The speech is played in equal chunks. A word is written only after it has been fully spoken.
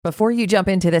Before you jump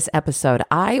into this episode,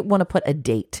 I want to put a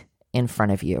date in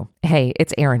front of you. Hey,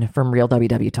 it's Erin from Real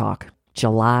WW Talk,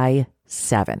 July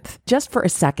 7th. Just for a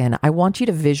second, I want you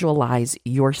to visualize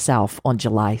yourself on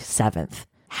July 7th.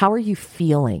 How are you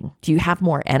feeling? Do you have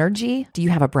more energy? Do you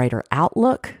have a brighter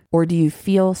outlook? Or do you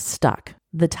feel stuck?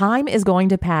 The time is going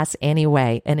to pass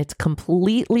anyway, and it's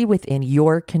completely within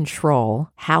your control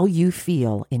how you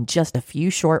feel in just a few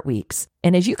short weeks.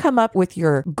 And as you come up with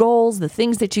your goals, the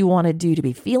things that you want to do to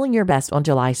be feeling your best on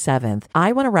July 7th,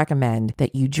 I want to recommend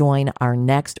that you join our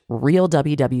next Real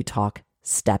WW Talk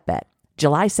Step Bet.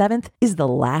 July 7th is the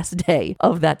last day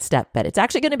of that step bet. It's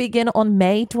actually going to begin on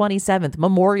May 27th,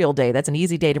 Memorial Day. That's an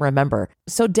easy day to remember.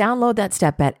 So download that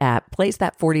step bet app, place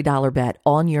that $40 bet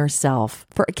on yourself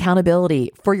for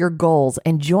accountability, for your goals,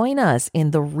 and join us in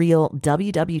the Real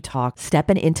WW Talk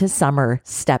Stepping into Summer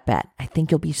Step Bet. I think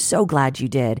you'll be so glad you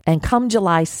did. And come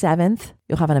July 7th,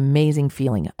 you'll have an amazing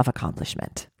feeling of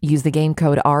accomplishment. Use the game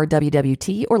code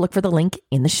RWWT or look for the link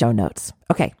in the show notes.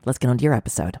 Okay, let's get on to your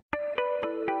episode.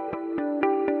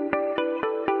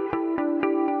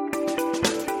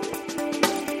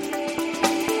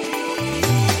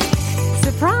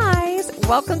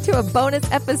 Welcome to a bonus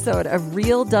episode of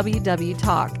Real WW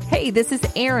Talk. Hey, this is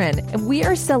Erin, and we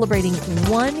are celebrating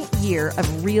 1 year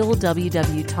of Real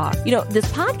WW Talk. You know, this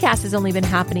podcast has only been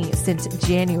happening since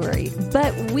January,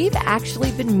 but we've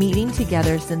actually been meeting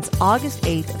together since August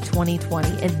 8th of 2020,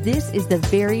 and this is the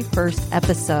very first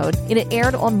episode, and it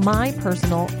aired on my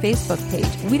personal Facebook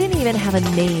page. We didn't even have a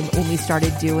name when we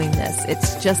started doing this.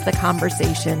 It's just the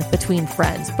conversation between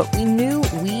friends, but we knew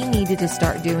we needed to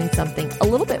start doing something a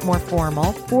little bit more formal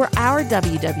for our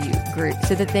WW group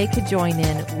so that they could join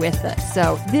in with us.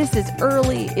 So this is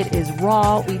early. It is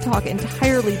raw. We talk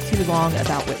entirely too long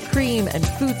about whipped cream and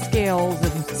food scales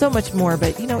and so much more.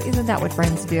 But, you know, isn't that what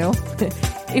friends do?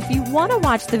 If you want to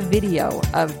watch the video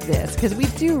of this, because we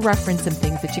do reference some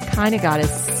things that you kind of got to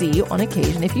see on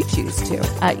occasion if you choose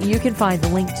to, you can find the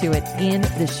link to it in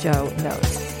the show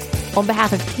notes. On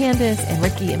behalf of Candace and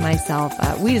Ricky and myself,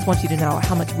 we just want you to know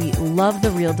how much we love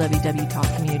the Real WW Talk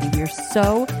community. We are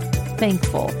so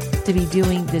thankful to be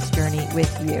doing this journey with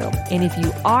you. And if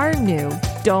you are new,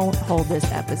 don't hold this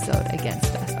episode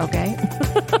against us, okay?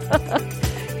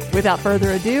 Without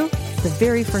further ado, the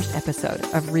very first episode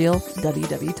of Real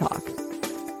WW Talk.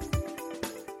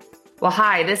 Well,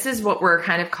 hi, this is what we're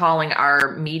kind of calling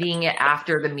our meeting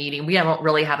after the meeting. We don't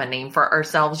really have a name for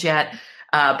ourselves yet.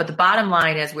 But the bottom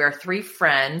line is we are three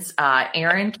friends,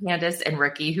 Erin, Candace, and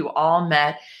Ricky, who all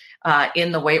met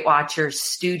in the Weight Watchers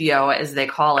studio, as they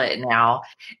call it now.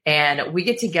 And we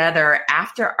get together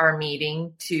after our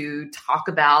meeting to talk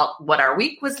about what our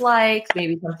week was like,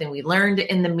 maybe something we learned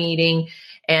in the meeting,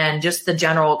 and just the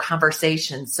general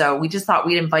conversation. So we just thought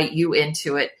we'd invite you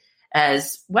into it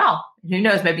as well. Who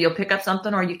knows, maybe you'll pick up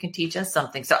something or you can teach us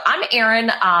something. So I'm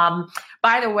Erin.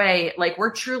 By the way, like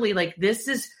we're truly like, this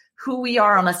is who we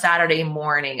are on a Saturday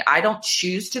morning. I don't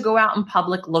choose to go out in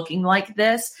public looking like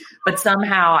this, but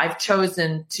somehow I've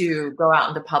chosen to go out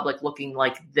into public looking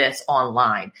like this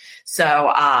online.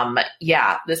 So,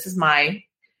 yeah, this is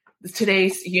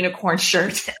today's unicorn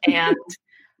shirt and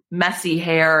messy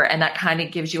hair. And that kind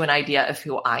of gives you an idea of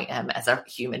who I am as a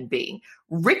human being.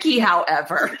 Ricky,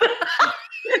 however,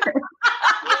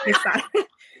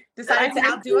 decided to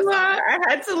outdo us. I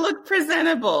had to look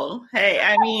presentable. Hey,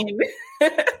 I mean,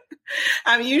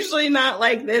 I'm usually not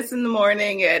like this in the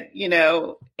morning at,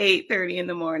 8:30 in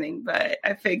the morning, but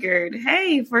I figured,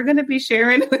 hey, if we're going to be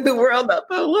sharing with the world, I'll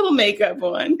put a little makeup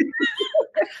on.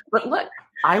 But look,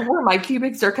 I wore my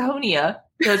cubic zirconia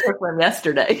to Brooklyn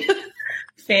yesterday.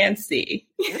 Fancy.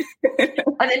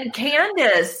 And then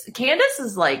Candace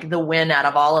is like the win out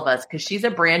of all of us because she's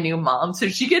a brand new mom, so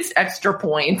she gets extra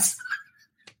points.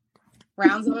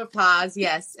 Rounds of applause,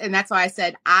 yes. And that's why I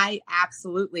said I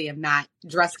absolutely am not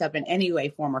dressed up in any way,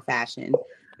 form, or fashion.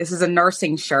 This is a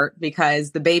nursing shirt because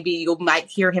the baby, you might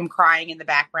hear him crying in the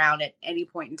background at any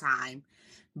point in time.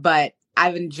 But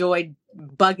I've enjoyed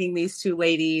bugging these two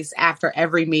ladies after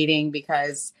every meeting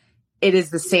because it is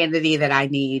the sanity that I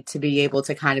need to be able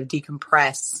to kind of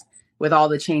decompress with all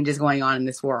the changes going on in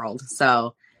this world.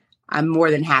 So I'm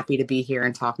more than happy to be here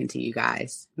and talking to you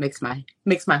guys. Makes my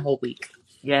whole week.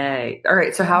 Yay. All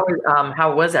right. So how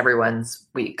was everyone's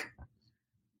week?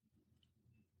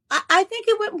 I think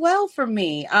it went well for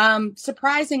me.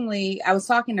 Surprisingly, I was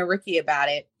talking to Ricky about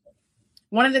it.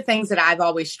 One of the things that I've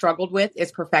always struggled with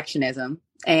is perfectionism.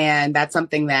 And that's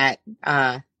something that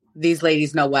these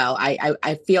ladies know well.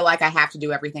 I feel like I have to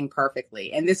do everything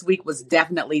perfectly. And this week was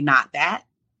definitely not that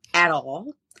at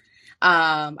all.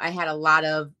 I had a lot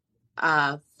of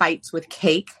fights with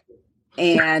cake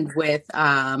and with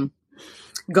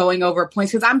going over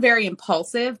points, because I'm very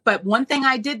impulsive. But one thing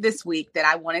I did this week that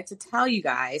I wanted to tell you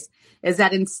guys is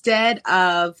that instead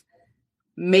of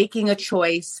making a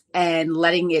choice and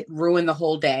letting it ruin the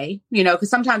whole day, because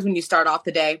sometimes when you start off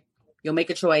the day, you'll make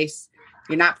a choice,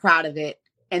 you're not proud of it,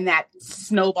 and that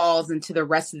snowballs into the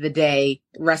rest of the day,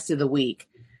 rest of the week.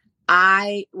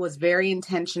 I was very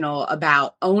intentional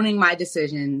about owning my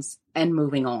decisions and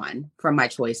moving on from my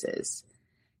choices.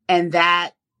 And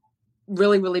that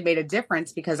really, really made a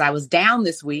difference because I was down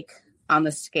this week on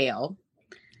the scale,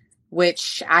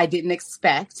 which I didn't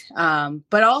expect.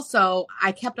 But also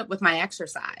I kept up with my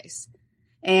exercise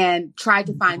and tried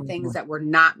to find things that were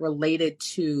not related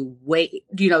to weight,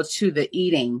 to the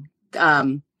eating,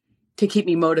 to keep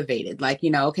me motivated. Like,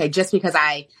 okay, just because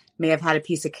I may have had a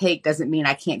piece of cake doesn't mean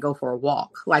I can't go for a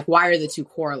walk. Like, why are the two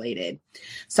correlated?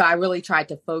 So I really tried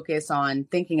to focus on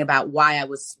thinking about why I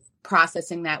was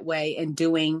processing that way and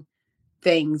doing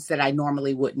things that I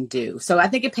normally wouldn't do. So I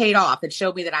think it paid off. It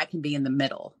showed me that I can be in the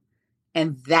middle.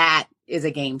 And that is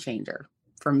a game changer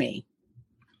for me.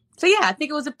 So yeah, I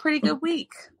think it was a pretty good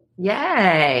week.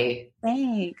 Yay.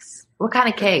 Thanks. What kind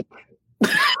of cake?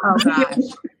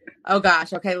 Oh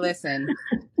gosh. Okay, listen.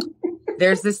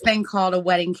 There's this thing called a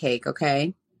wedding cake,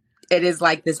 okay? It is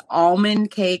like this almond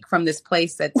cake from this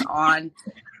place that's on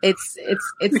it's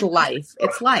life.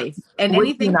 It's life. And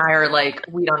anything and I are like,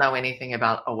 we don't know anything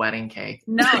about a wedding cake.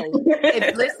 No.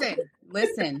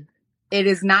 Listen. It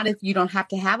is not if you don't have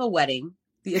to have a wedding.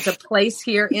 It's a place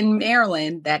here in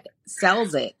Maryland that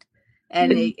sells it.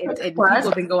 And people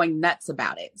have been going nuts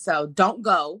about it. So don't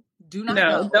go. Do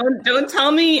not go. Don't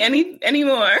tell me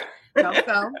anymore. Don't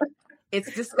go. It's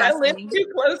disgusting. I live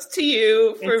too close to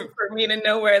you for me to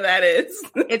know where that is.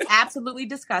 It's absolutely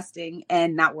disgusting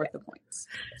and not worth the points.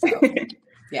 So,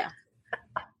 yeah.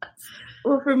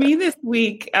 Well, for me this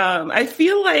week, I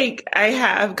feel like I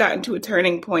have gotten to a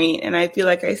turning point, and I feel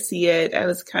like I see it. I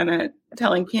was kind of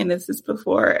telling Candace this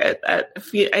before.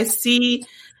 I see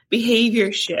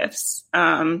behavior shifts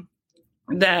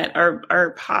that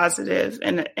are positive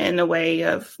in a way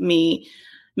of me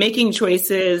making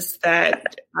choices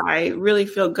that I really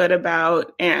feel good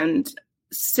about and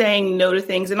saying no to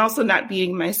things, and also not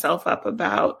beating myself up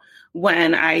about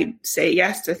when I say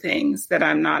yes to things that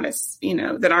I'm not as,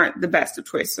 that aren't the best of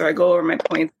choices. So I go over my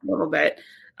points a little bit,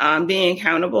 being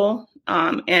accountable,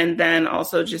 and then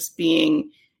also just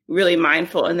being really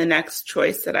mindful in the next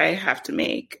choice that I have to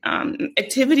make.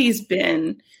 Activity's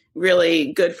been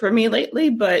really good for me lately,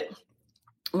 but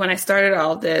when I started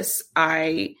all of this,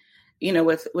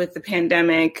 with the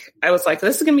pandemic, I was like,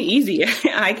 this is going to be easy.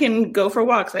 I can go for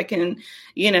walks. I can,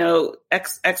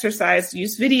 exercise,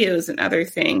 use videos and other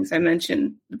things. I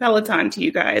mentioned the Peloton to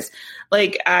you guys.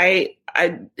 Like I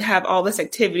have all this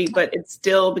activity, but it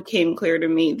still became clear to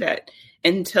me that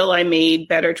until I made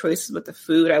better choices with the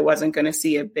food, I wasn't going to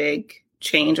see a big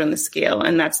change on the scale.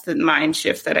 And that's the mind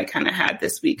shift that I kind of had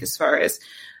this week, as far as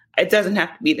it doesn't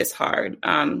have to be this hard.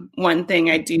 One thing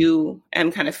I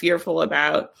am kind of fearful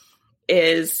about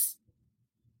is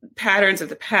patterns of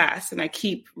the past. And I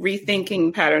keep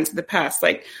rethinking patterns of the past.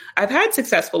 Like, I've had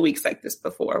successful weeks like this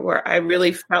before, where I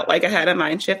really felt like I had a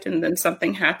mind shift and then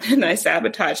something happened. I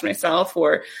sabotaged myself,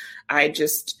 or I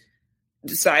just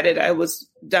decided I was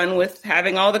done with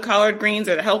having all the collard greens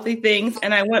or the healthy things.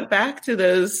 And I went back to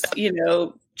those,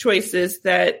 choices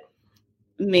that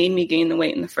made me gain the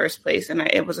weight in the first place. And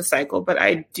it was a cycle, but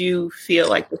I do feel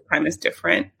like this time is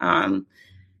different.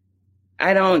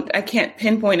 I can't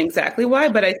pinpoint exactly why,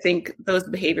 but I think those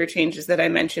behavior changes that I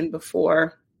mentioned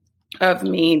before, of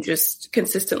me just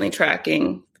consistently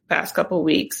tracking the past couple of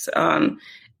weeks,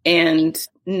 and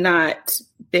not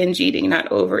binge eating,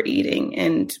 not overeating.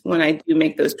 And when I do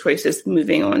make those choices,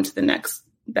 moving on to the next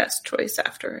best choice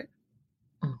after it.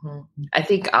 Mm-hmm. I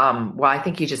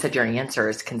think you just said your answer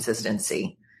is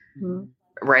consistency. Mm-hmm.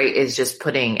 Right. Is just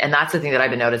and that's the thing that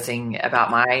I've been noticing about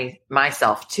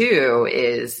myself too,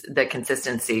 is the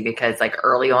consistency, because like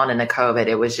early on in the COVID,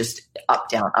 it was just up,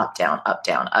 down, up, down, up,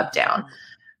 down, up, down.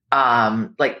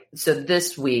 So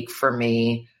this week for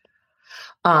me,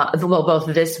 both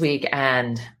this week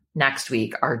and next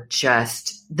week are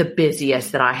just the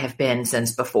busiest that I have been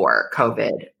since before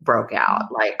COVID broke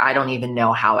out. Like, I don't even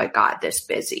know how it got this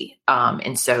busy.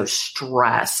 And so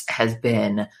stress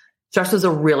was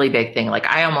a really big thing. Like,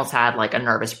 I almost had like a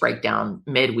nervous breakdown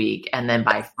midweek. And then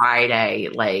by Friday,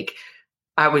 like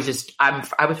I was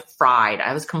fried.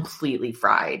 I was completely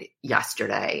fried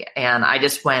yesterday. And I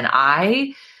just,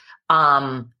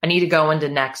 I need to go into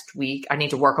next week. I need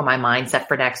to work on my mindset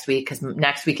for next week, because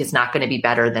next week is not going to be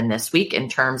better than this week in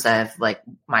terms of like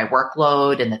my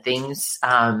workload and the things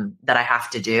that I have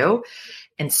to do.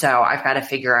 And so I've got to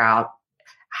figure out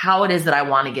how it is that I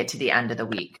want to get to the end of the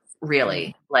week.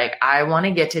 Really, like I want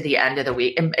to get to the end of the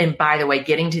week. And by the way,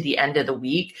 getting to the end of the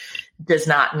week does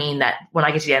not mean that when I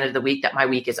get to the end of the week that my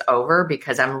week is over,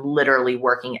 because I'm literally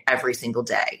working every single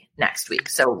day next week.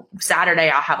 So Saturday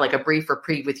I'll have like a brief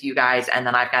reprieve with you guys, and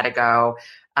then I've got to go.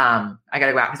 I got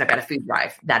to go out because I've got a food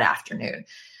drive that afternoon.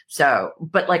 So,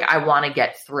 but like I want to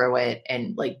get through it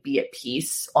and like be at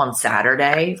peace on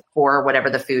Saturday for whatever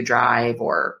the food drive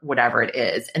or whatever it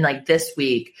is. And like this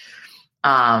week,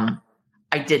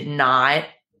 I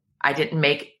didn't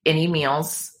make any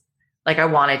meals like I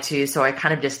wanted to. So I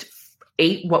kind of just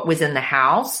ate what was in the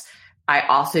house. I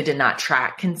also did not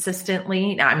track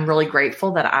consistently. Now, I'm really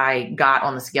grateful that I got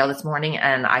on the scale this morning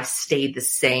and I stayed the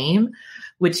same,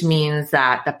 which means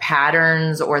that the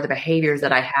patterns or the behaviors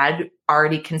that I had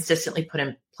already consistently put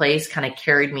in place kind of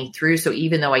carried me through. So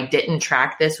even though I didn't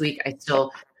track this week, I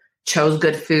still chose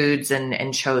good foods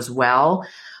and chose well.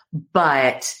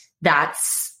 But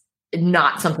that's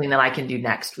not something that I can do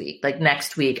next week. Like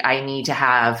next week, I need to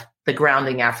have the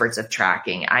grounding efforts of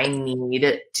tracking. I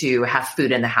need to have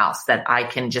food in the house that I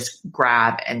can just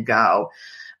grab and go.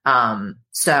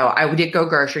 So I did go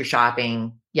grocery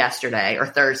shopping yesterday or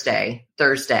Thursday,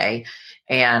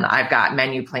 and I've got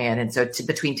menu plan. And so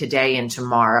between today and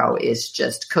tomorrow is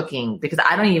just cooking, because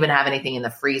I don't even have anything in the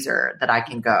freezer that I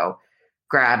can go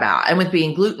grab out. And with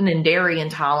being gluten and dairy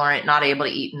intolerant, not able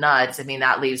to eat nuts, I mean,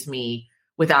 that leaves me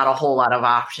without a whole lot of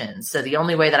options. So the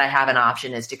only way that I have an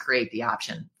option is to create the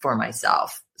option for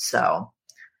myself. So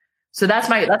that's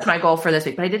my goal for this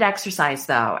week. But I did exercise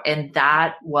though. And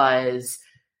that was,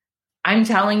 I'm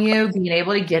telling you, being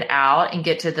able to get out and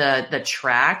get to the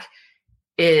track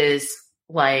is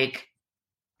like,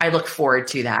 I look forward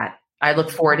to that. I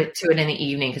look forward to it in the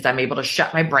evening because I'm able to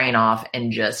shut my brain off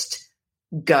and just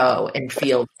go and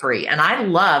feel free. And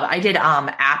I did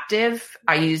Active.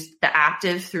 I used the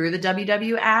Active through the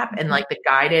WW app and like the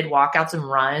guided walkouts and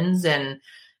runs. And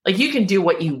like, you can do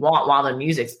what you want while the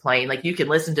music's playing. Like you can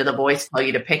listen to the voice tell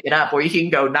you to pick it up, or you can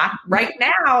go, not right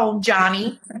now,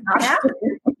 Johnny.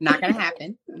 Not going to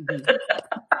happen.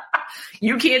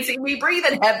 You can't see me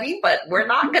breathing heavy, but we're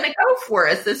not going to go for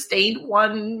a sustained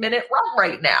 1 minute run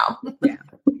right now. Yeah.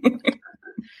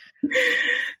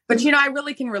 But, I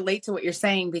really can relate to what you're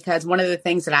saying, because one of the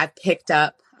things that I've picked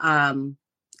up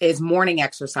is morning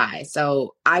exercise.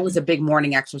 So I was a big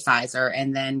morning exerciser.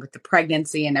 And then with the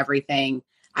pregnancy and everything,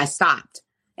 I stopped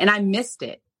and I missed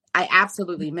it. I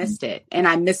absolutely missed it. And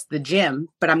I missed the gym,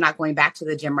 but I'm not going back to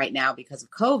the gym right now because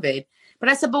of COVID. But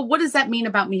I said, but what does that mean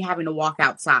about me having to walk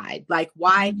outside? Like,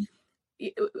 why?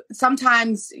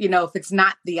 Sometimes, if it's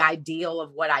not the ideal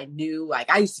of what I knew, like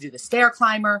I used to do the stair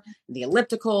climber, the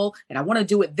elliptical, and I want to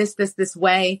do it this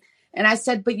way. And I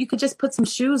said, but you could just put some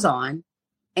shoes on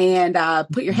and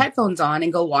put your headphones on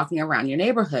and go walking around your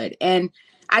neighborhood. And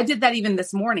I did that even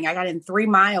this morning. I got in 3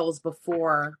 miles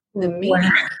before the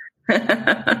meeting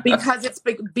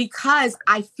because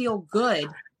I feel good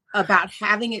about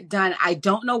having it done. I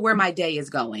don't know where my day is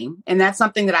going. And that's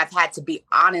something that I've had to be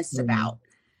honest about.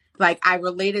 Like, I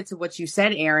related to what you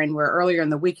said, Erin, where earlier in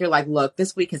the week, you're like, look,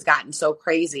 this week has gotten so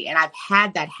crazy. And I've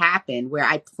had that happen where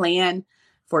I plan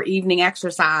for evening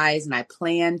exercise and I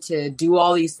plan to do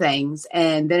all these things.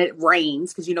 And then it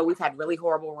rains because, we've had really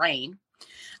horrible rain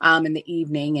in the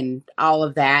evening and all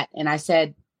of that. And I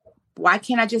said, why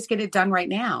can't I just get it done right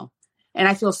now? And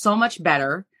I feel so much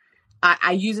better.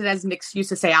 I use it as an excuse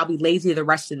to say I'll be lazy the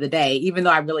rest of the day, even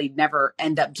though I really never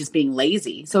end up just being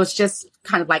lazy. So it's just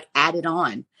kind of like added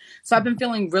on. So I've been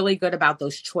feeling really good about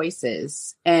those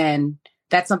choices. And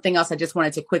that's something else I just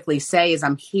wanted to quickly say is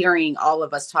I'm hearing all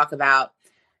of us talk about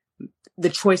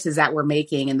the choices that we're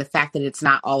making and the fact that it's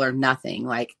not all or nothing.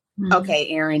 Like, okay,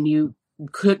 Erin, you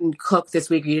couldn't cook this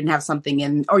week, or you didn't have something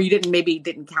in, or you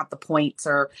didn't count the points,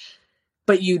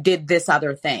 but you did this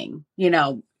other thing,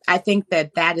 I think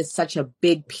that is such a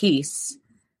big piece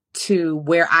to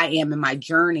where I am in my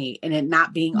journey, and it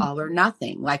not being all or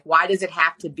nothing. Like, why does it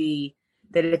have to be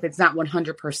that if it's not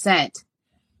 100%,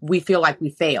 we feel like we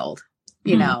failed,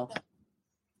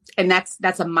 and that's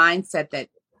a mindset that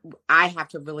I have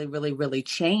to really, really, really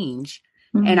change.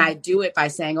 And I do it by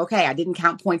saying, okay, I didn't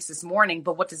count points this morning,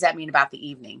 but what does that mean about the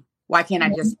evening? Why can't I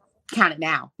just count it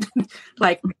now?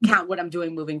 Like, count what I'm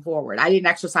doing moving forward. I didn't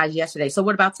exercise yesterday. So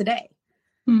what about today?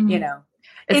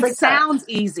 It like sounds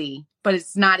easy, but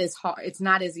it's not as hard. It's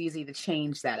not as easy to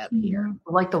change that up here.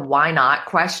 like the why not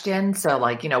question. So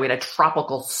like, we had a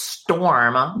tropical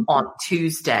storm on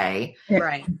Tuesday.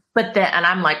 Right. But then, and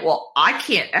I'm like, well, I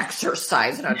can't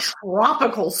exercise in a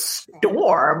tropical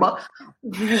storm.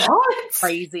 What?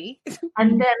 Crazy.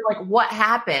 And then like what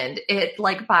happened? It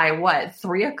like by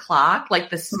 3:00, like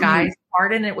the skies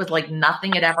parted and it was like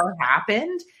nothing had ever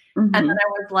happened. And then I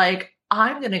was like,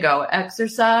 I'm going to go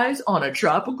exercise on a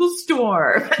tropical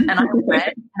storm. And I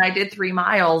went and I did 3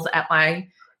 miles at my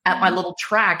little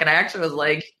track. And I actually was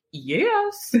like,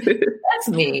 yes, that's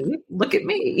me. Look at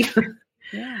me.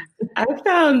 Yeah. I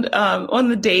found on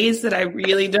the days that I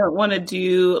really don't want to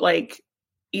do like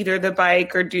either the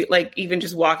bike or do like even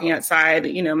just walking outside,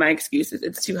 my excuse is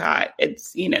it's too hot.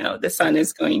 It's, the sun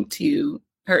is going to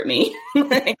hurt me.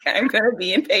 Like I'm going to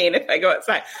be in pain if I go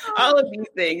outside. All of these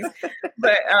things.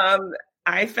 But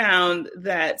I found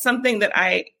that something that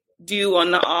I do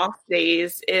on the off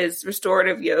days is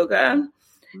restorative yoga.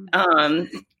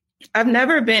 I've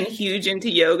never been huge into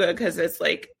yoga because it's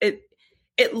like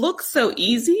it looks so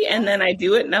easy, and then I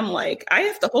do it and I'm like, I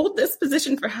have to hold this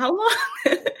position for how long?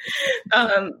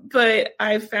 But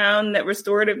I found that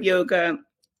restorative yoga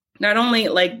not only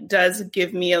like does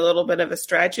give me a little bit of a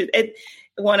stretch,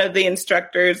 one of the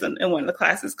instructors in one of the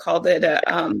classes called it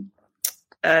an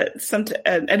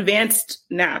advanced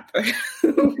nap. So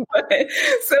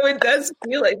it does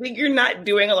feel like you're not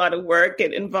doing a lot of work.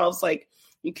 It involves like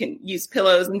you can use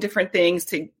pillows and different things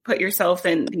to put yourself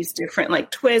in these different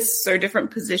like twists or different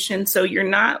positions. So you're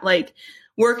not like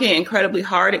working incredibly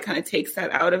hard. It kind of takes that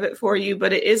out of it for you,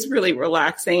 but it is really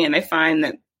relaxing. And I find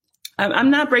that I'm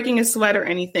not breaking a sweat or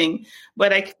anything,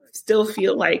 but I still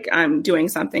feel like I'm doing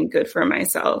something good for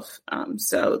myself.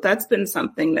 So that's been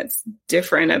something that's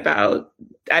different about,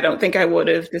 I don't think I would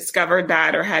have discovered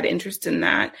that or had interest in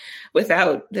that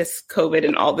without this COVID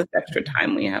and all this extra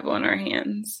time we have on our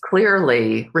hands.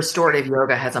 Clearly, restorative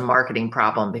yoga has a marketing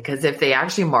problem because if they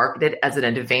actually market it as an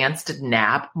advanced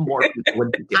nap, more people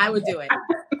would do it. I would do it.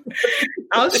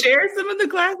 I'll share some of the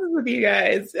classes with you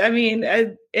guys. I mean,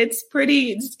 it's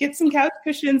pretty, just get some couch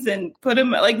cushions and put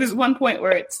them, like there's one point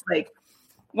where it's like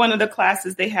one of the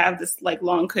classes, they have this like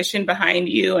long cushion behind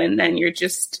you and then you're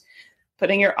just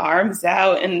putting your arms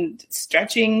out and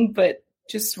stretching, but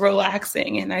just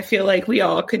relaxing. And I feel like we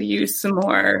all could use some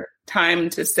more time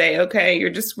to say, okay, you're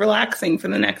just relaxing for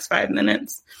the next 5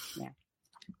 minutes. Yeah.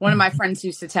 One of my friends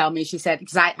used to tell me, she said,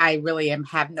 because I really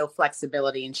have no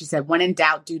flexibility. And she said, when in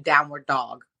doubt, do downward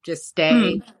dog. Just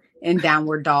stay in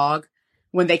downward dog.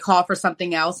 When they call for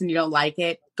something else and you don't like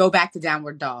it, go back to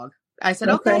downward dog. I said,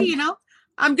 okay,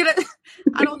 I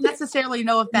don't necessarily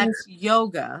know if that's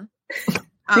yoga.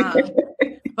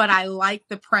 But I like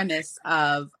the premise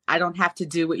of I don't have to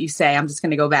do what you say. I'm just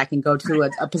going to go back and go to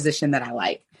a position that I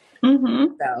like.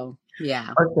 Mm-hmm. So,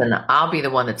 yeah. Listen, I'll be the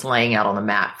one that's laying out on the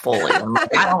mat fully. I'm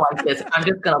like, I don't like this. I'm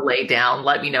just going to lay down.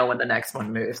 Let me know when the next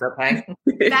one moves. Okay.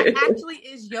 That actually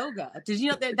is yoga. Did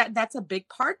you know that's a big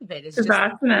part of it? It's just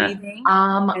breathing.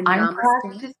 I'm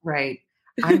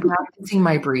practicing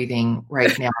my breathing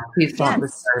right now. Please don't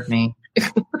disturb me.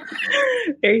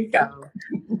 There you go.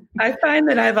 I find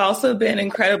that I've also been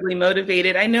incredibly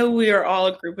motivated. I know we are all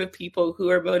a group of people who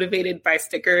are motivated by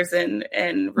stickers and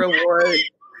rewards.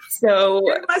 So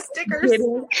my stickers.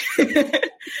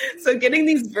 So getting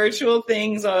these virtual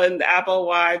things on the Apple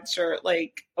Watch or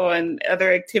like on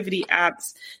other activity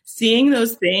apps, seeing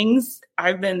those things,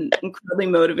 I've been incredibly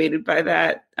motivated by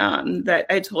that. That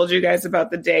I told you guys about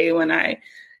the day when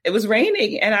it was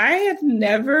raining and I have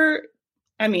never,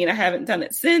 I haven't done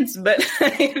it since, but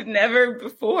I've never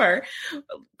before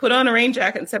put on a rain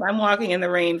jacket and said, I'm walking in the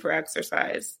rain for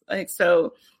exercise.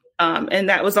 And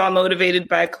that was all motivated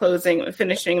by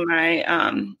finishing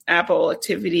my Apple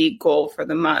activity goal for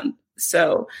the month.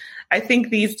 So I think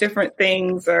these different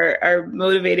things are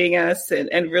motivating us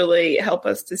and really help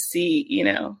us to see,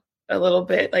 a little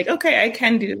bit like, okay, I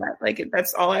can do that. Like,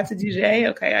 that's all I have to do today.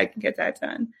 Okay, I can get that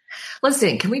done.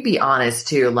 Listen, can we be honest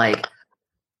too? Like,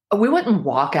 we wouldn't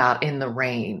walk out in the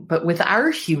rain, but with our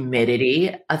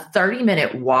humidity, a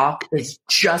 30-minute walk is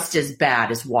just as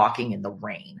bad as walking in the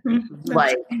rain. Mm-hmm.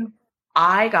 Like,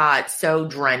 I got so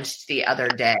drenched the other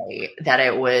day that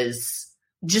it was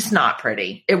just not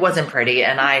pretty. It wasn't pretty.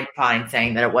 And I'm fine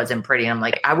saying that it wasn't pretty. I'm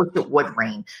like, I wish it would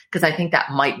rain because I think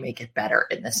that might make it better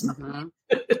in this month.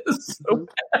 So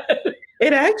bad.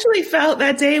 It actually felt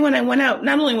that day when I went out,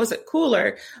 not only was it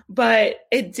cooler, but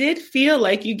it did feel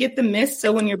like you get the mist.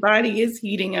 So when your body is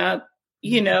heating up,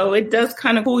 it does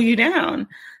kind of cool you down.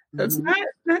 So it's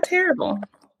not terrible.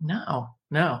 No.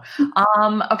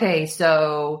 Okay.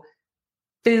 So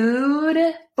food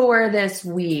for this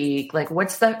week, like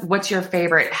what's your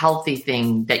favorite healthy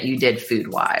thing that you did food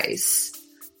wise?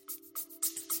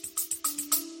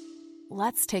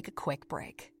 Let's take a quick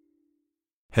break.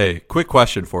 Hey, quick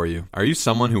question for you. Are you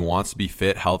someone who wants to be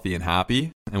fit, healthy, and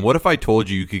happy? And what if I told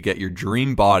you you could get your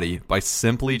dream body by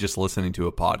simply just listening to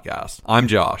a podcast? I'm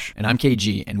Josh. And I'm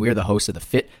KG, and we're the hosts of the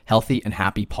Fit, Healthy, and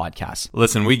Happy podcast.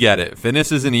 Listen, we get it. Fitness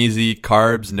isn't easy.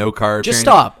 Carbs, no carbs. Just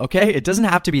stop, okay? It doesn't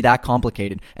have to be that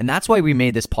complicated. And that's why we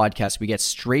made this podcast. We get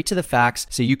straight to the facts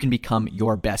so you can become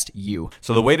your best you.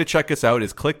 So the way to check us out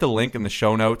is click the link in the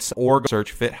show notes or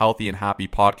search Fit, Healthy, and Happy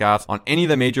podcast on any of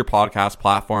the major podcast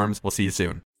platforms. We'll see you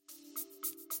soon.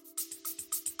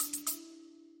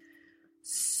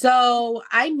 So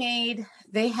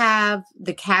they have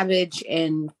the cabbage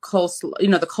and coleslaw,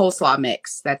 the coleslaw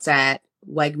mix that's at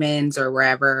Wegmans or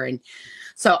wherever. And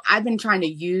so I've been trying to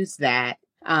use that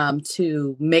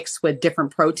to mix with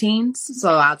different proteins.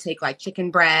 So I'll take like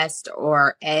chicken breast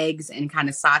or eggs and kind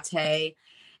of saute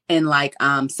in like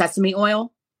sesame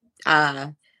oil.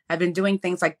 I've been doing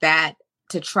things like that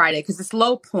to try to, because it's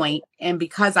low point. And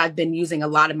because I've been using a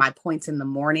lot of my points in the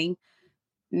morning,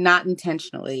 not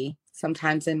intentionally,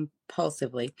 sometimes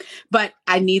impulsively, but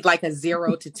I need like a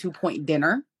 0 to 2 point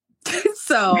dinner.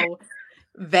 So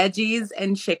veggies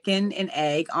and chicken and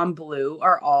egg on blue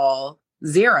are all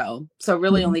 0. So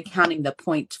really only counting the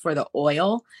point for the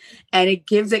oil, and it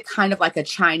gives it kind of like a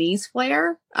Chinese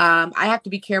flair. I have to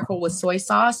be careful with soy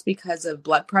sauce because of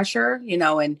blood pressure,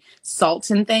 and salts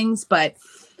and things, but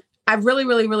I've really,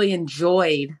 really, really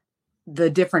enjoyed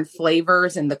the different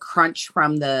flavors and the crunch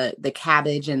from the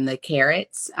cabbage and the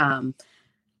carrots.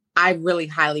 I really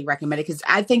highly recommend it because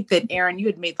I think that, Aaron, you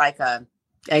had made like a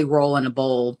egg roll in a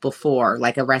bowl before,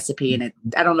 like a recipe, and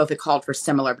I don't know if it called for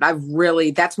similar, but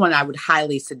that's one I would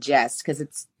highly suggest because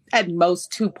it's at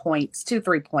most 3 points,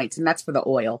 and that's for the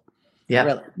oil. Yeah.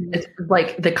 Really. It's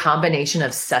like the combination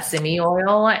of sesame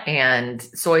oil and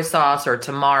soy sauce or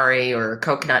tamari or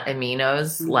coconut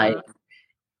aminos, like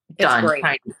done.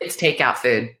 It's takeout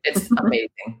food. It's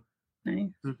amazing. Nice.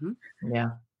 Mm-hmm. Yeah.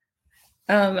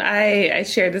 I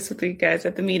shared this with you guys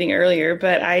at the meeting earlier,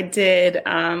 but I did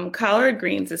collard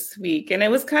greens this week, and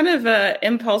it was kind of a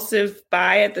impulsive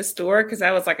buy at the store because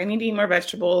I was like, I need to eat more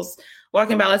vegetables.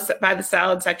 Walking by the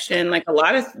salad section, like a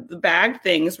lot of the bagged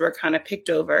things were kind of picked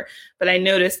over, but I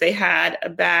noticed they had a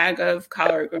bag of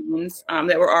collard greens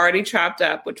that were already chopped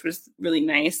up, which was really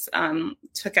nice.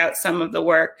 Took out some of the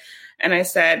work, and I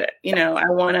said, I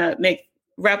want to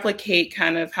replicate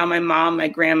kind of how my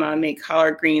grandma made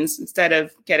collard greens instead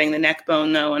of getting the neck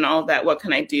bone though and all of that. What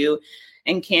can I do?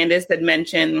 And Candace had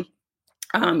mentioned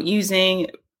using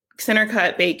center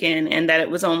cut bacon and that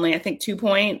it was only, I think, 2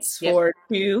 points for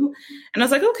 2. And I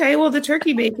was like, okay, well, the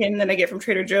turkey bacon that I get from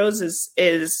Trader Joe's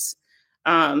is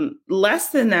less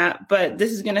than that, but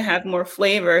this is going to have more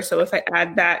flavor. So if I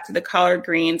add that to the collard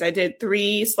greens, I did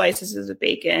 3 slices of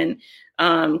bacon,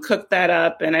 cooked that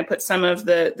up, and I put some of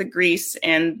the grease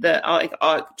and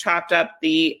all chopped up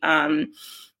the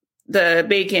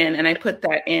bacon, and I put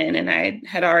that in, and I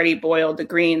had already boiled the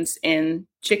greens in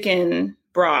chicken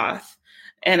broth.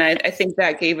 And I think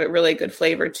that gave it really good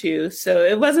flavor too. So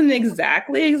it wasn't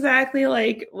exactly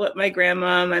like what my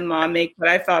grandma and my mom make, but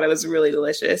I thought it was really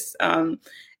delicious. And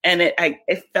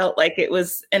it felt like it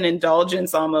was an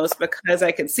indulgence almost because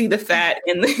I could see the fat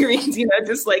in the greens,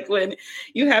 just like when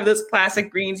you have those classic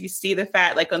greens, you see the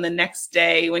fat like on the next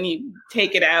day when you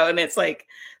take it out, and it's like,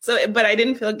 so, but I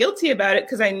didn't feel guilty about it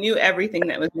because I knew everything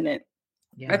that was in it.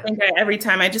 Yeah. I think every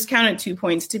time I just counted 2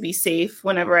 points to be safe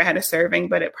whenever I had a serving,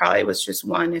 but it probably was just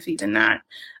 1, if even that,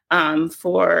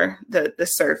 for the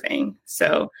serving.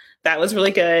 So that was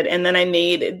really good. And then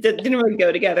it didn't really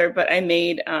go together, but I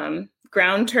made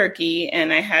ground turkey,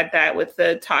 and I had that with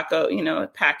the taco, a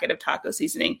packet of taco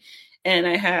seasoning. And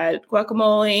I had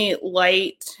guacamole,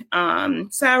 light,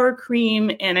 sour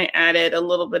cream, and I added a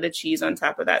little bit of cheese on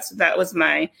top of that. So that was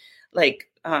my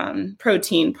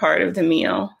protein part of the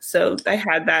meal. So I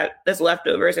had that as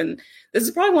leftovers. And this is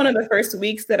probably one of the first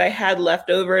weeks that I had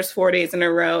leftovers 4 days in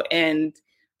a row and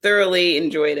thoroughly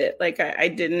enjoyed it. Like I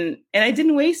didn't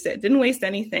waste it. Didn't waste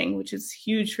anything, which is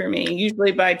huge for me.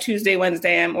 Usually by Tuesday,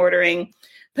 Wednesday, I'm ordering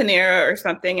Panera or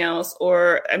something else,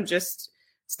 or I'm just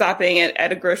stopping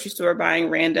at a grocery store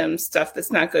buying random stuff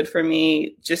that's not good for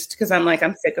me just because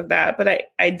I'm sick of that. But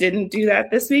I didn't do that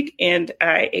this week, and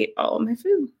I ate all of my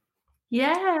food.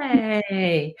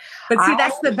 Yay. But see,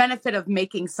 that's the benefit of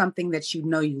making something that you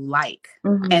like.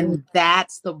 Mm-hmm. And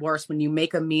that's the worst, when you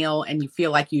make a meal and you feel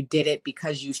like you did it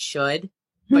because you should,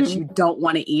 but you don't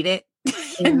want to eat it.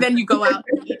 And then you go out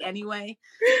and eat anyway.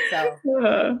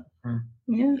 So,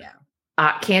 yeah.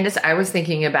 Candace, I was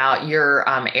thinking about your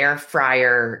air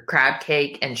fryer crab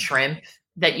cake and shrimp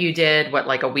that you did,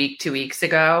 like a week, 2 weeks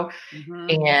ago.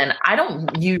 Mm-hmm. And I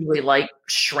don't usually like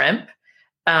shrimp,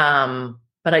 but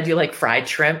I do like fried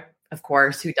shrimp, of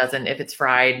course. Who doesn't? If it's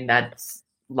fried, that's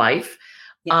life.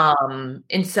 Yeah.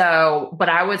 And so, but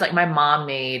I was like, my mom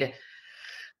made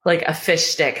like a fish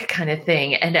stick kind of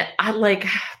thing. And I like,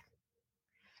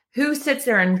 who sits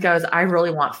there and goes, I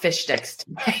really want fish sticks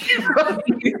today?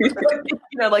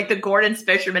 Like the Gordon's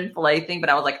Fisherman Filet thing. But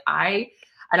I was like, I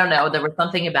don't know. There was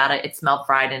something about it. It smelled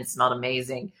fried and it smelled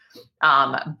amazing.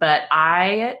 But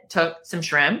I took some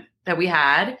shrimp that we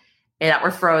had that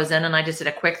were frozen and I just did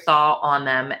a quick thaw on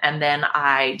them. And then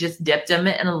I just dipped them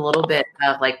in a little bit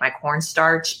of like my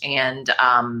cornstarch and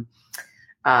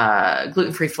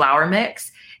gluten-free flour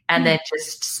mix. And then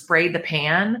just sprayed the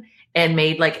pan and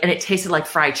made and it tasted like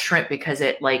fried shrimp because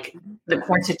it the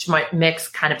cornstarch mix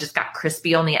kind of just got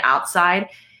crispy on the outside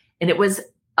and it was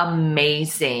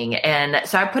amazing. And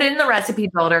so I put it in the recipe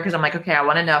builder because I'm like, okay, I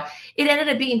want to know. It ended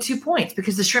up being 2 points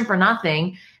because the shrimp are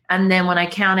nothing. And then when I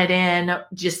counted in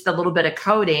just a little bit of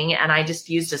coating and I just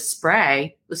used a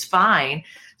spray, it was fine.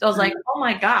 So I was like, oh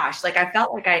my gosh, I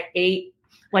felt like I ate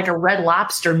like a Red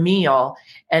Lobster meal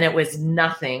and it was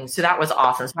nothing. So that was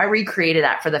awesome. So I recreated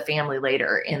that for the family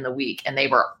later in the week and they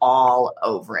were all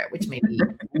over it, which made me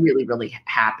really, really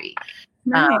happy.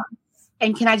 Nice.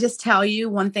 And can I just tell you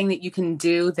one thing that you can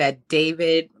do that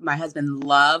David, my husband,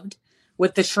 loved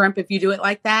with the shrimp? If you do it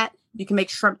like that, you can make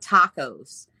shrimp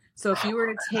tacos. So if you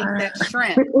were to take that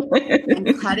shrimp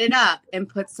and cut it up and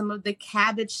put some of the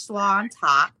cabbage slaw on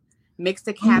top, mix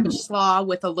the cabbage slaw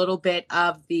with a little bit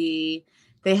of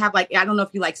they have I don't know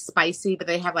if you like spicy, but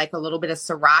they have a little bit of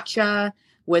sriracha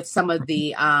with some of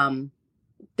the,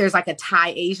 there's a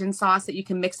Thai Asian sauce that you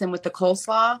can mix in with the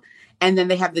coleslaw. And then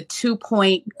they have the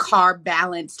 2-point carb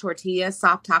balance tortillas,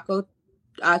 soft taco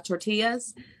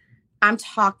tortillas. I'm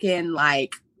talking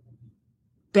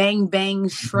bang, bang,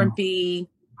 shrimpy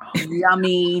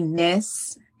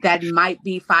yumminess that might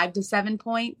be 5 to 7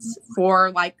 points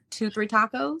for 2-3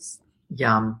 tacos.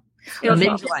 Yum. It'll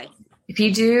change your life. If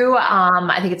you do,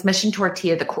 I think it's Mission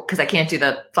Tortilla, because I can't do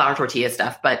the flour tortilla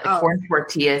stuff, but the corn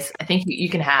tortillas, I think you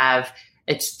can have,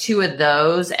 it's 2 of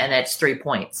those and it's 3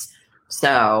 points.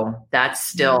 So that's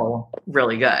still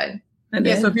really good.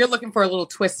 Yeah. So if you're looking for a little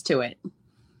twist to it,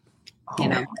 my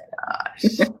gosh.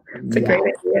 It's a great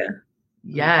idea.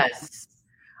 Yes.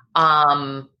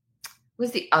 What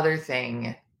was the other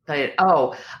thing that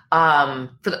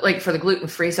for the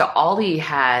gluten-free. So Aldi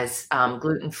has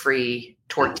gluten-free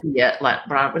tortilla.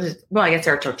 I guess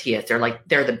they're tortillas.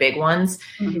 They're the big ones.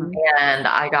 Mm-hmm. And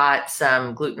I got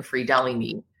some gluten-free deli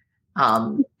meat.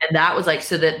 And that was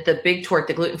so that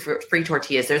the gluten-free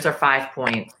tortillas, those are 5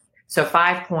 points. So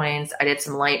 5 points. I did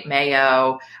some light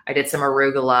mayo. I did some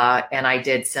arugula and I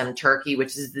did some turkey,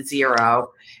 which is the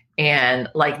 0. And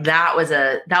that was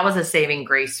a saving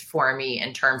grace for me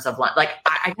in terms of lunch.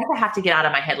 I guess I have to get out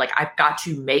of my head. I've got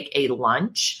to make a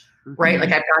lunch, right? I've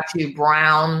got to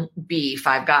brown beef.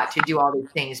 I've got to do all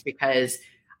these things because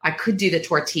I could do the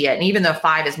tortilla. And even though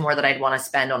 5 is more than I'd want to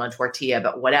spend on a tortilla,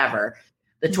 but whatever,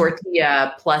 the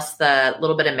tortilla plus the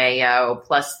little bit of mayo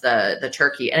plus the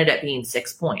turkey ended up being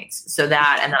 6 points. So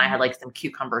that, and then I had some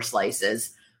cucumber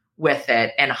slices with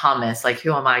it and hummus.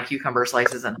 Who am I? Cucumber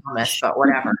slices and hummus, but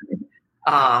whatever.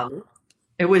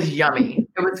 It was yummy.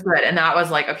 It was good. And that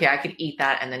was okay, I could eat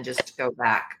that and then just go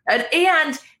back.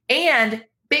 And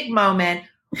big moment,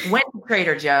 went to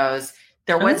Trader Joe's.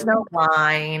 There was no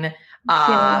line.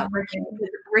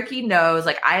 Ricky knows,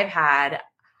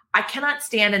 I cannot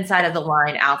stand inside of the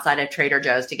line outside of Trader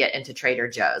Joe's to get into Trader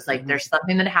Joe's. There's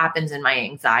something that happens in my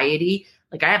anxiety.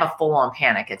 I have a full-on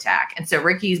panic attack. And so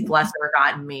Ricky's, bless her,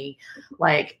 gotten me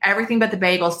everything but the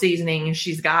bagel seasoning.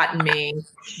 She's gotten me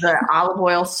the olive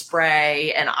oil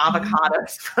spray and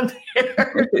avocados from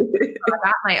there. So I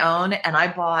got my own and I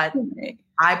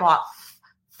bought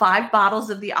 5 bottles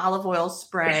of the olive oil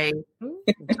spray.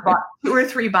 I bought 2 or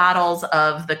 3 bottles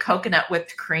of the coconut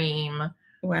whipped cream.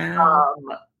 Wow.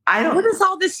 What is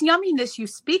all this yumminess you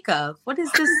speak of? What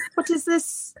is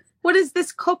this? What is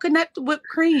this coconut whipped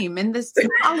cream and this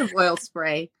olive oil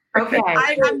spray? Okay.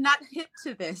 I'm not hip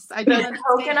to this. I don't understand.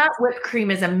 Coconut whipped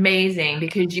cream is amazing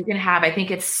because you can have, I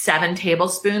think it's 7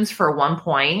 tablespoons for 1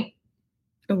 point.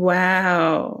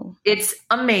 Wow. It's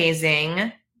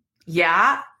amazing.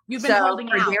 Yeah. You've been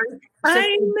holding out.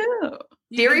 I know.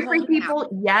 Dairy-free people,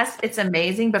 yes, it's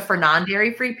amazing. But for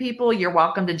non-dairy-free people, you're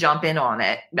welcome to jump in on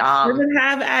it. Does it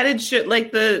have added shit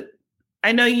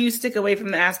I know you stick away from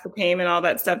the aspartame and all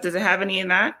that stuff. Does it have any in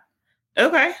that?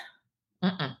 Okay.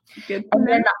 Mm-mm. Good. And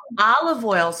then the olive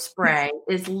oil spray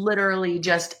is literally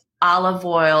just olive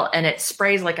oil, and it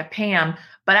sprays like a Pam.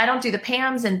 But I don't do the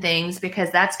Pams and things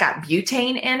because that's got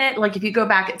butane in it. Like if you go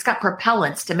back, it's got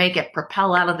propellants to make it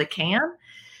propel out of the can.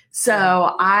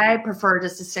 So I prefer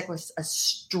just to stick with a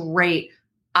straight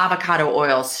avocado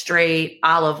oil, straight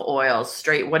olive oil,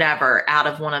 straight whatever out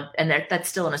of one of, and that's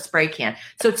still in a spray can.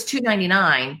 So it's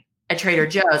 $2.99 at Trader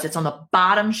Joe's. It's on the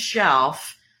bottom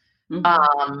shelf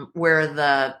where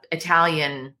the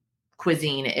Italian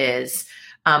cuisine is.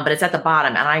 But it's at the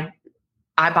bottom, and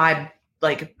I buy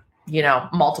like,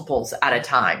 multiples at a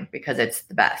time because it's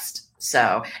the best.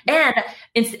 So, and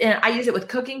I use it with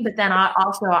cooking, but then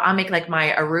I'll make like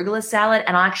my arugula salad,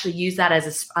 and I'll actually use that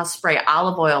I'll spray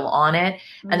olive oil on it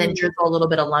and then drizzle a little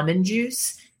bit of lemon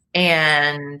juice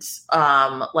and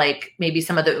like maybe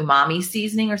some of the umami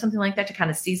seasoning or something like that to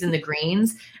kind of season the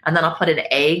greens. And then I'll put an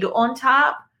egg on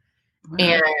top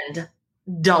and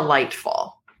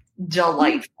delightful.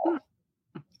 It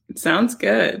sounds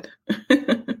good.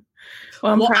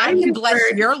 Well, I can bless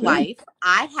your life.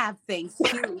 I have things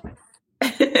too.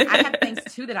 I have things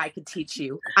too that I could teach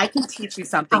you. I can teach you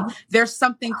something. There's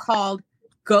something called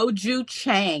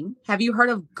gochujang. Have you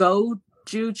heard of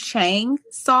gochujang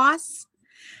sauce?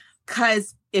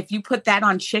 Because if you put that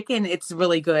on chicken, it's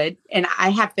really good. And I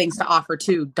have things to offer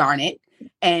too, darn it.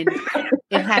 And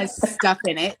it has stuff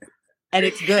in it and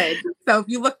it's good. So if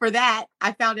you look for that,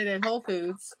 I found it at Whole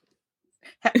Foods.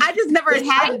 I just never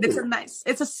had it.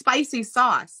 It's a spicy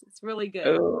sauce. It's really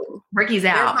good. Oh. Ricky's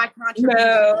out.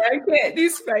 No, I can't do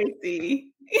spicy.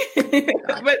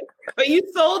 but you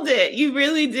sold it. You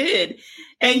really did.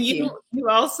 And you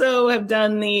also have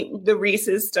done the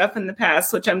Reese's stuff in the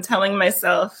past, which I'm telling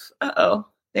myself,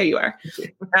 there you are.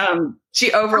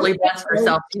 She overly blessed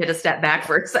herself. She had to step back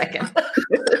for a second.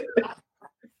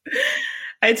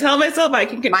 I tell myself I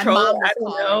can control it. I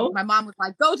don't know. My mom was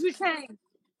like, go to Shane.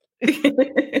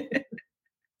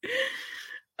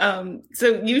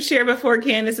 So you shared before,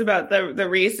 Candace, about the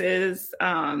Reese's,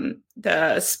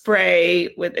 the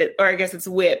spray with it, or I guess it's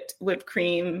whipped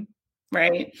cream,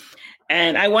 right?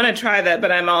 And I want to try that,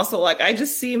 but I'm also like, I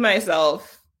just see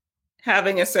myself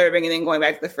having a serving and then going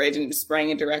back to the fridge and just spraying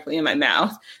it directly in my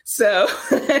mouth. So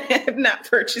I have not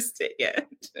purchased it yet.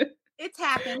 It's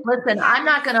happened. Listen, I'm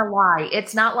not going to lie.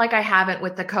 It's not like I haven't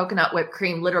with the coconut whipped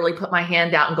cream, literally put my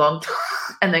hand out and going,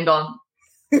 and then going.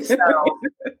 So.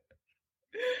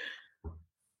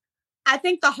 I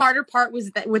think the harder part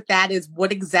was that with that is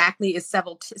what exactly is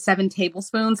 7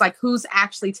 tablespoons? Like who's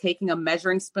actually taking a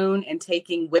measuring spoon and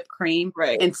taking whipped cream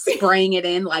and spraying it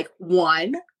in like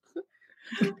 1,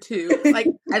 2. Like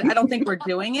I don't think we're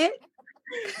doing it.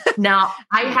 Now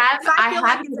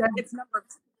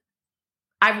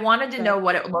I wanted to know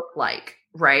what it looked like,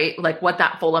 right? Like what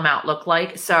that full amount looked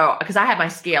like. So, because I had my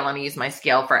scale and I use my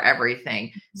scale for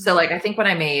everything. So like, I think when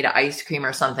I made ice cream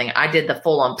or something, I did the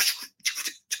full on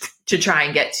to try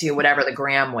and get to whatever the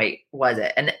gram weight was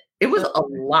it. And it was a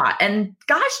lot. And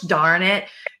gosh darn it,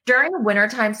 during the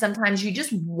wintertime, sometimes you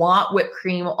just want whipped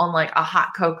cream on like a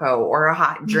hot cocoa or a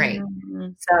hot drink. Mm-hmm.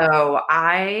 So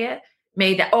I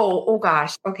made that. Oh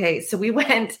gosh. Okay. So we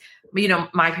went,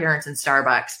 my parents in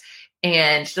Starbucks.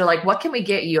 And they're like, what can we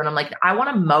get you? And I'm like, I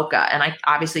want a mocha. And I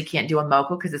obviously can't do a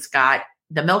mocha because it's got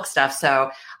the milk stuff.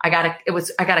 So I got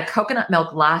a coconut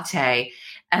milk latte.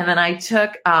 And then I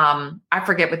took, I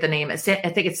forget what the name is. I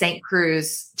think it's St.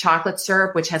 Cruz chocolate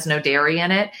syrup, which has no dairy in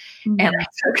it. Mm-hmm. And I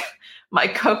took my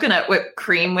coconut whipped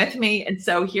cream with me. And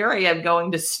so here I am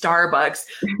going to Starbucks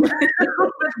with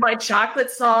my chocolate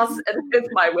sauce and with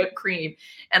my whipped cream.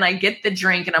 And I get the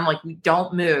drink and I'm like, we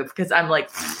don't move. Because I'm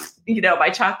like, my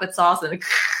chocolate sauce and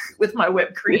with my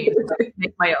whipped cream. I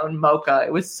make my own mocha.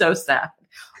 It was so sad,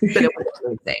 but it was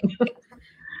amazing.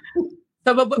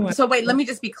 So wait, let me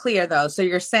just be clear though. So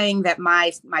you're saying that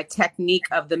my technique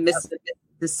of the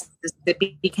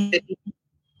Mississippi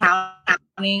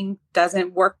counting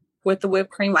doesn't work with the whipped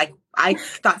cream? Like I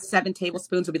thought 7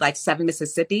 tablespoons would be like 7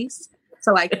 Mississippis.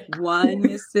 So like 1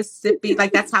 Mississippi,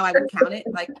 like that's how I would count it.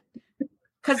 Like,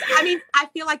 because I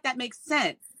feel like that makes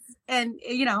sense. And,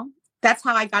 that's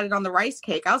how I got it on the rice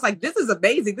cake. I was like, this is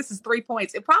amazing. This is 3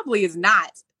 points. It probably is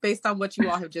not based on what you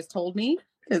all have just told me,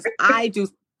 because I do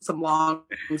some long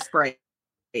sprays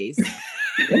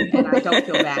and I don't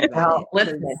feel bad about it.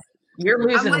 Listen, you're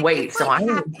losing weight, so I'm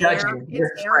not judging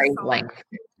your spray length.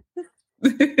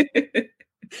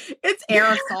 It's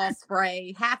aerosol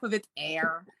spray. Half of it's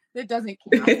air. It doesn't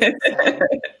count.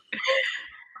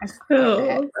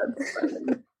 So.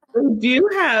 Do you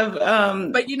have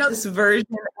but this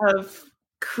version of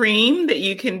cream that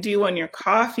you can do on your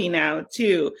coffee now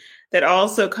too, that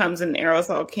also comes in an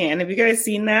aerosol can. Have you guys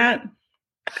seen that?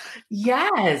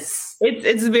 Yes.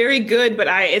 It's very good, but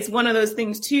it's one of those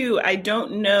things too. I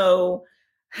don't know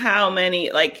how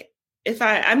many, like, if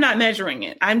I'm not measuring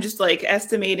it, I'm just like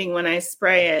estimating when I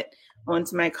spray it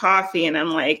onto my coffee, and I'm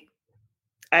like,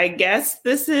 I guess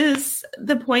this is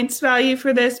the points value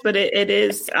for this, but it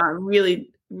is really,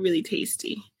 really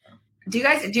tasty. Do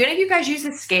any of you guys use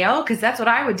a scale? Because that's what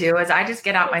I would do. Is I just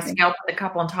get out my scale, put the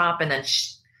cup on top, and then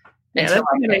until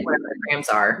I know where the grams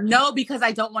are. No, because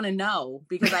I don't want to know,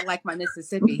 because I like my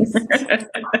Mississippi's.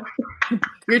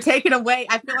 You're taking away.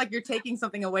 I feel like you're taking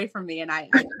something away from me, and I'm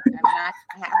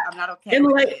not okay and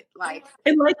with like,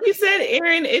 it. Like you said,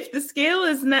 Erin, if the scale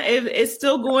is not, if it's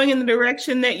still going in the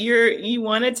direction that you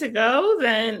want it to go,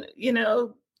 then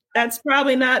that's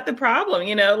probably not the problem.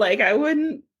 Like, I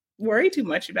wouldn't worry too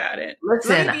much about it.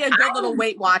 Listen, let me be a good little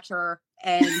Weight Watcher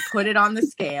and put it on the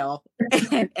scale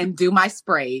and do my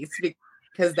sprays,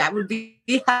 because that would be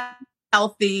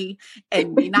healthy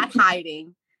and me not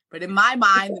hiding. But in my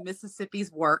mind, the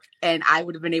Mississippi's work, and I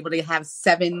would have been able to have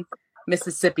 7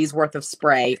 Mississippi's worth of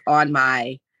spray on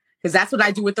because that's what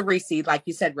I do with the reseed. Like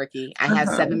you said, Ricky, I have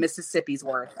 7 Mississippi's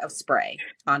worth of spray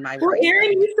on my. Well,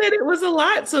 Erin, you said it was a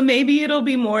lot, so maybe it'll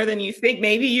be more than you think.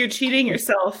 Maybe you're cheating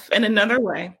yourself in another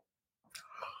way.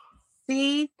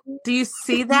 See, do you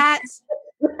see that?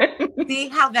 See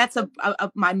how that's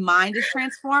my mind is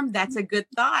transformed? That's a good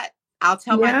thought. I'll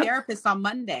tell my therapist on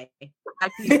Monday. I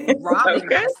keep robbing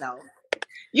myself.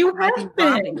 You have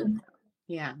been.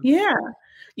 Yeah. Yeah.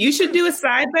 You should do a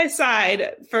side by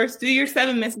side. First, do your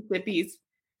 7 Mississippi's.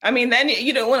 I mean, then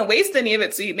you don't want to waste any of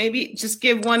it. So you maybe just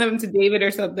give one of them to David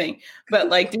or something. But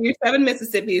like, do your 7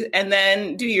 Mississippi's and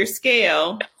then do your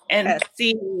scale and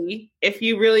see if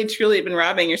you really truly have been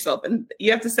robbing yourself. And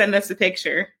you have to send us a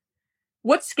picture.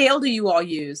 What scale do you all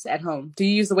use at home? Do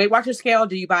you use the Weight Watcher scale?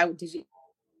 Do you buy?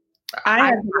 I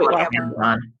have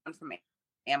one from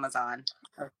Amazon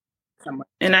or somewhere.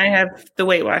 And I have the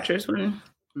Weight Watchers one.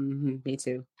 Mm-hmm, me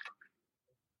too.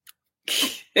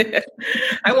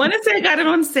 I want to say I got it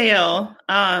on sale.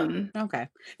 Okay,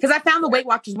 because I found the Weight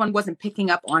Watchers one wasn't picking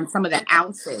up on some of the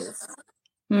ounces.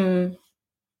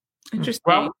 Interesting.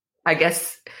 Well, I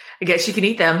guess you can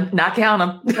eat them, not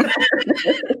count them.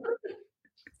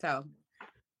 So.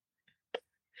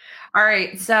 All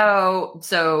right, so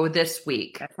this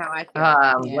week, that's how I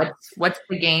feel. Yeah. What's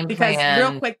the game because plan?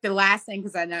 Real quick, the last thing,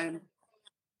 because I know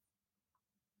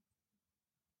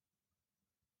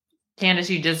Candace,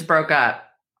 you just broke up.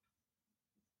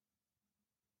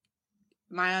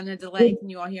 Am I on a delay? Can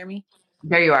you all hear me?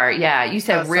 There you are. Yeah, you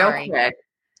said real quick.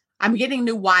 I'm getting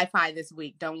new Wi-Fi this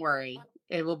week. Don't worry,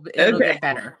 it'll get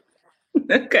better.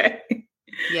 Okay.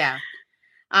 Yeah.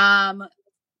 Can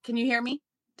you hear me?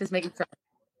 Just making sure.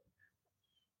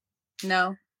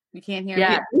 No, you can't hear me.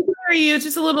 Yeah, we can hear you.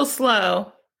 Just a little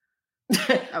slow.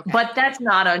 Okay. But that's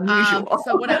not unusual.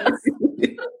 So what else?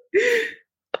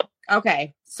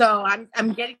 Okay, so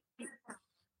I'm getting.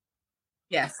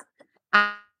 Yes,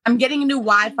 I'm getting a new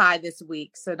Wi-Fi this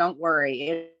week, so don't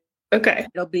worry.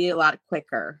 It'll be a lot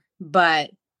quicker. But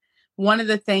one of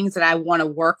the things that I want to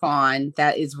work on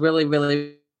that is really,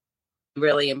 really,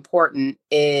 really important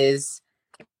is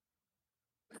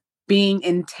being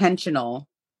intentional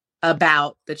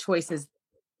about the choices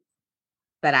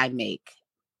that I make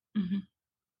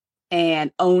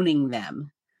and owning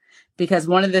them. Because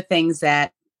one of the things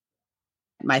that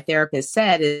my therapist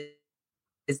said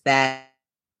is that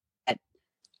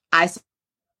I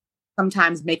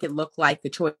sometimes make it look like the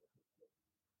choices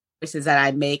that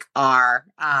I make are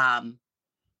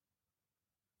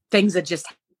things that just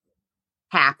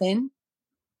happen,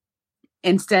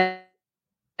 instead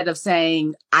of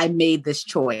saying, I made this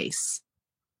choice.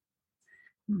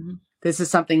 This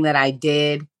is something that I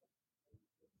did.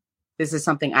 This is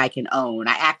something I can own.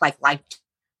 I act like life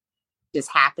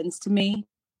just happens to me,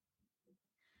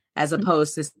 as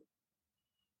opposed to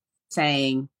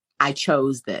saying, I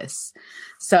chose this.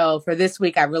 So for this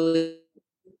week, I really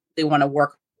want to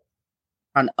work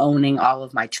on owning all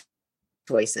of my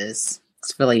choices.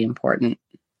 It's really important.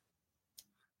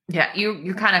 Yeah,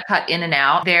 you kind of cut in and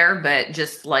out there, but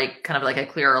just like kind of like a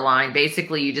clearer line.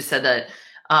 Basically, you just said that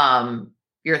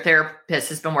your therapist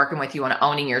has been working with you on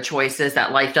owning your choices,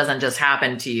 that life doesn't just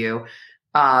happen to you,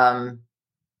 that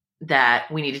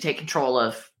we need to take control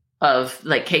of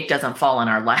like cake doesn't fall in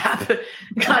our lap.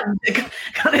 God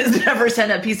has never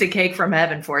sent a piece of cake from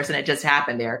heaven for us, and it just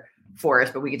happened there for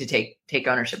us, but we get to take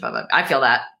ownership of it. I feel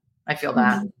that.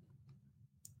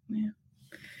 Yeah.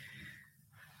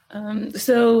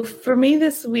 So for me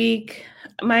this week,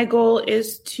 my goal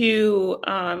is to,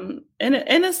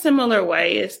 in a similar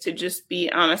way, is to just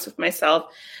be honest with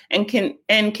myself and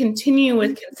continue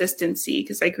with consistency.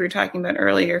 Because like we were talking about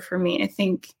earlier, for me, I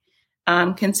think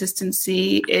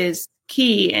consistency is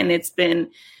key, and it's been,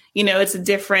 it's a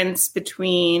difference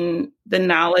between the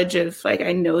knowledge of like,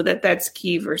 I know that that's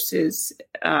key versus,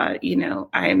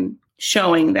 I'm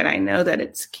showing that I know that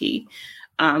it's key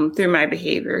through my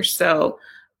behavior. So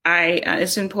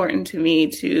it's important to me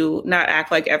to not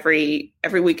act like every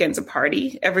weekend's a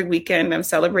party. Every weekend I'm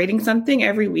celebrating something.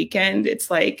 Every weekend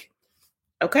it's like,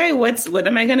 okay, what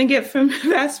am I going to get from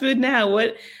fast food now?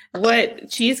 What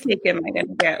cheesecake am I going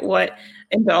to get? What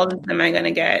indulgence am I going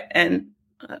to get? And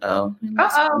we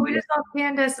just lost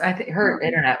Candace. I think her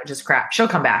internet was just crap. She'll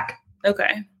come back.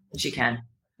 Okay, she can.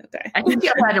 Okay, I think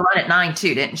you had to run at 9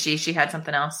 too, didn't she? She had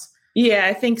something else. Yeah,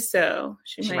 I think so.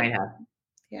 She might have.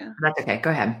 Yeah, that's okay. Go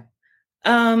ahead.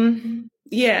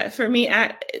 Yeah, for me,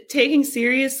 taking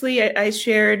seriously, I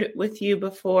shared with you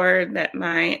before that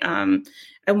I'm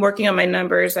working on my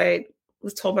numbers. I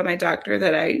was told by my doctor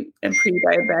that I am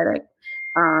pre-diabetic.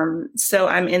 So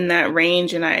I'm in that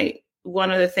range. And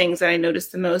one of the things that I notice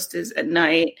the most is at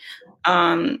night.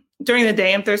 During the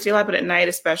day, I'm thirsty a lot, but at night,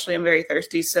 especially, I'm very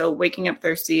thirsty. So waking up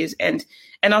thirsty and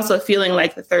also feeling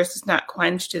like the thirst is not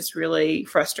quenched is really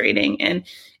frustrating. And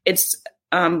it's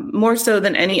more so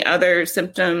than any other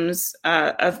symptoms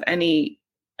of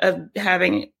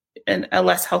having a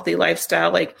less healthy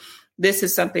lifestyle. Like this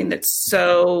is something that's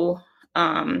so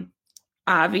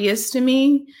obvious to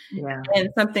me, and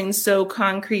something so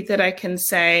concrete that I can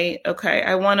say, okay,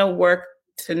 I want to work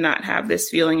to not have this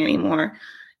feeling anymore.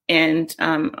 And,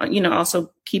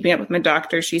 also keeping up with my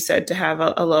doctor, she said to have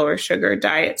a lower sugar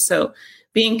diet. So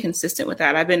being consistent with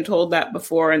that. I've been told that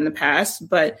before in the past,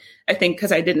 but I think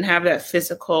because I didn't have that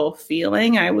physical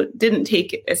feeling, didn't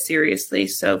take it as seriously.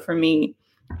 So for me,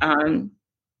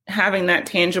 having that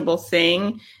tangible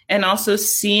thing and also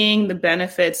seeing the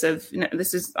benefits of,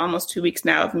 this is almost 2 weeks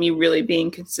now of me really being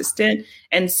consistent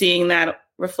and seeing that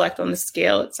reflect on the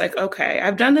scale. It's like, okay,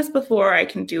 I've done this before. I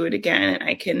can do it again, and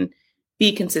I can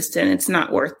be consistent. It's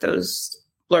not worth those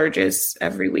splurges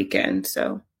every weekend.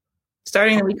 So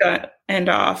starting the weekend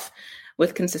off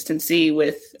with consistency,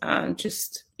 with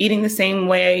just eating the same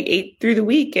way I ate through the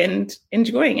week and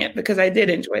enjoying it, because I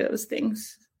did enjoy those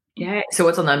things. Yeah. So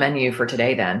what's on the menu for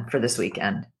today then, for this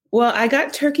weekend? Well, I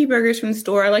got turkey burgers from the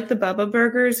store. I like the Bubba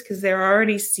burgers because they're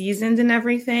already seasoned and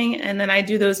everything. And then I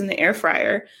do those in the air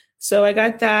fryer. So I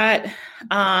got that.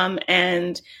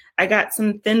 And I got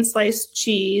some thin sliced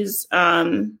cheese.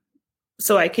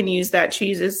 So I can use that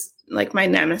cheese as like my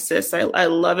nemesis. I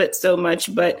love it so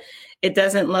much, but it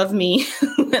doesn't love me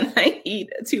when I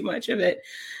eat too much of it.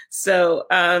 So,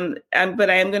 but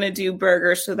I am going to do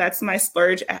burgers. So that's my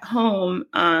splurge at home,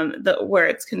 where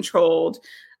it's controlled.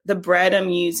 The bread I'm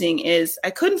using I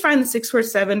couldn't find the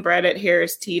 647 bread at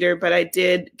Harris Teeter, but I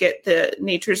did get the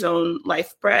Nature's Own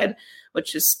Life bread,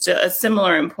 which is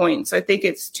similar in points. So I think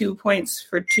it's 2 points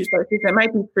for 2 slices. It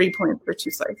might be 3 points for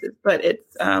 2 slices, but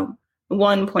it's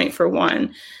 1 point for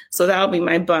one. So that'll be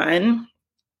my bun.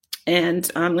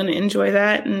 And I'm going to enjoy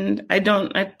that. And I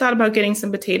thought about getting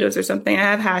some potatoes or something. I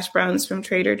have hash browns from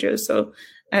Trader Joe's. So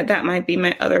that might be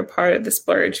my other part of the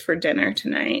splurge for dinner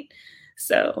tonight.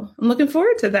 So I'm looking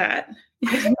forward to that.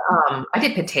 I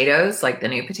did potatoes, like the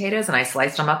new potatoes, and I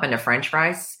sliced them up into French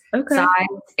fries size.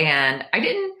 And I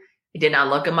did not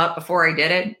look them up before I did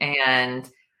it. And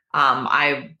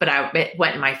it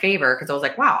went in my favor because I was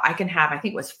like, wow, I can have, I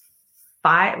think it was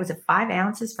 5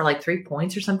 ounces for like 3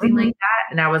 points or something like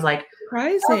that. And I was like,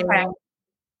 surprising. Okay.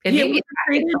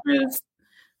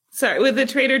 With the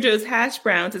Trader Joe's hash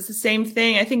browns, it's the same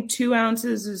thing. I think 2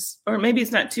 ounces is, or maybe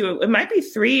it's not 2, it might be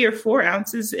 3 or 4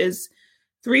 ounces is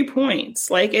 3 points.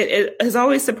 Like it has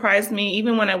always surprised me,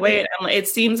 even when I weigh it, I'm like, it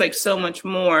seems like so much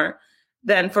more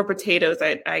than for potatoes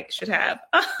I should have.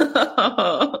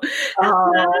 Oh.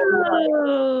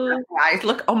 Guys,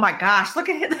 look, oh my gosh, look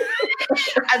at it.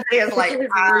 Isaiah's like,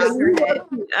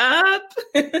 up.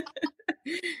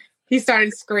 He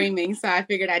started screaming, so I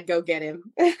figured I'd go get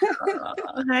him.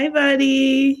 Hi,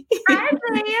 buddy. Hi,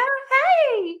 Isaiah.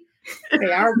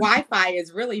 Hey, our Wi-Fi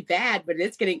is really bad, but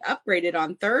it's getting upgraded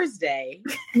on Thursday.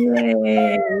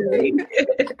 Yay.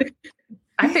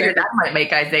 I figured that might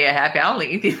make Isaiah happy. I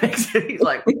only eat these things.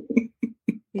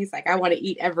 He's like, I want to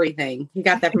eat everything. He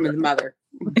got that from his mother.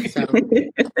 So.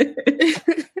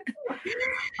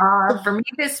 For me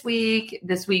this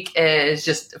week is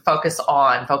just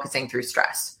focusing through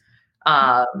stress,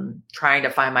 trying to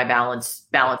find my balance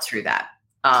through that.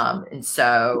 And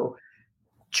so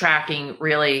tracking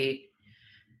really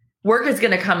work is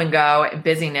going to come and go, and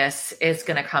busyness is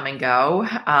going to come and go.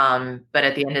 But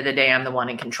at the end of the day, I'm the one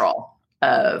in control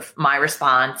of my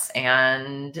response,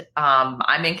 and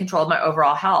I'm in control of my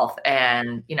overall health.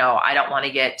 And, I don't want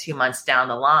to get 2 months down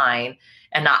the line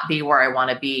and not be where I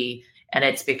want to be. And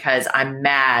it's because I'm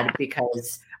mad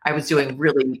because I was doing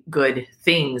really good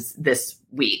things this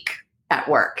week at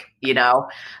work, like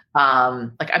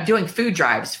I'm doing food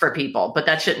drives for people, but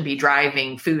that shouldn't be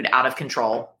driving food out of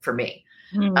control for me.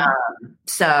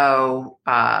 So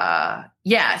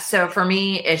for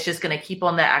me, it's just going to keep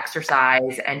on the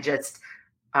exercise and just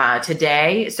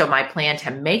today. So my plan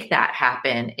to make that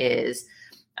happen is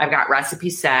I've got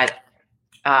recipes set.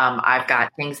 I've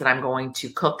got things that I'm going to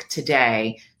cook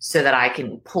today so that I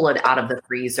can pull it out of the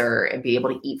freezer and be able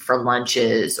to eat for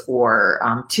lunches, or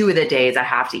 2 of the days I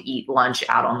have to eat lunch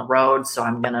out on the road. So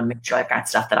I'm going to make sure I've got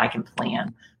stuff that I can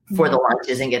plan for the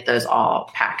lunches and get those all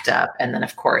packed up. And then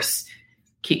of course,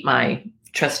 keep my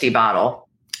trusty bottle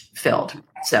filled.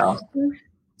 So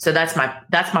that's my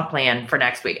plan for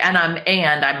next week. And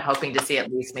I'm hoping to see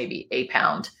at least maybe 8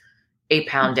 pound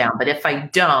down. But if I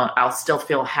don't, I'll still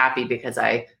feel happy because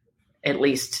I at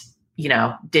least,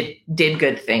 did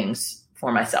good things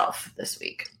for myself this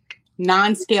week.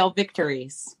 Non-scale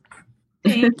victories.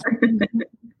 Ding.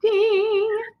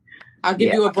 I'll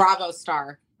give you a Bravo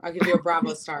star. I'll give you a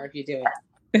Bravo star if you do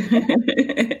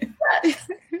it.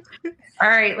 All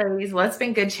right, ladies. Well, it's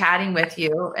been good chatting with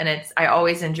you. And I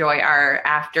always enjoy our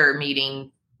after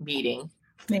meeting.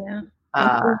 Yeah.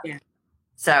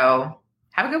 So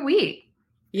have a good week.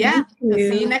 Yeah. I'll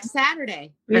see you next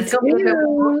Saturday. It's going to be a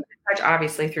good touch,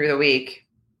 obviously, through the week.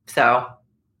 So.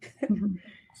 All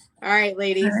right,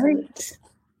 ladies. All right.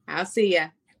 I'll see ya.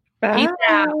 Bye. Peace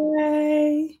out.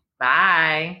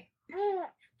 Bye.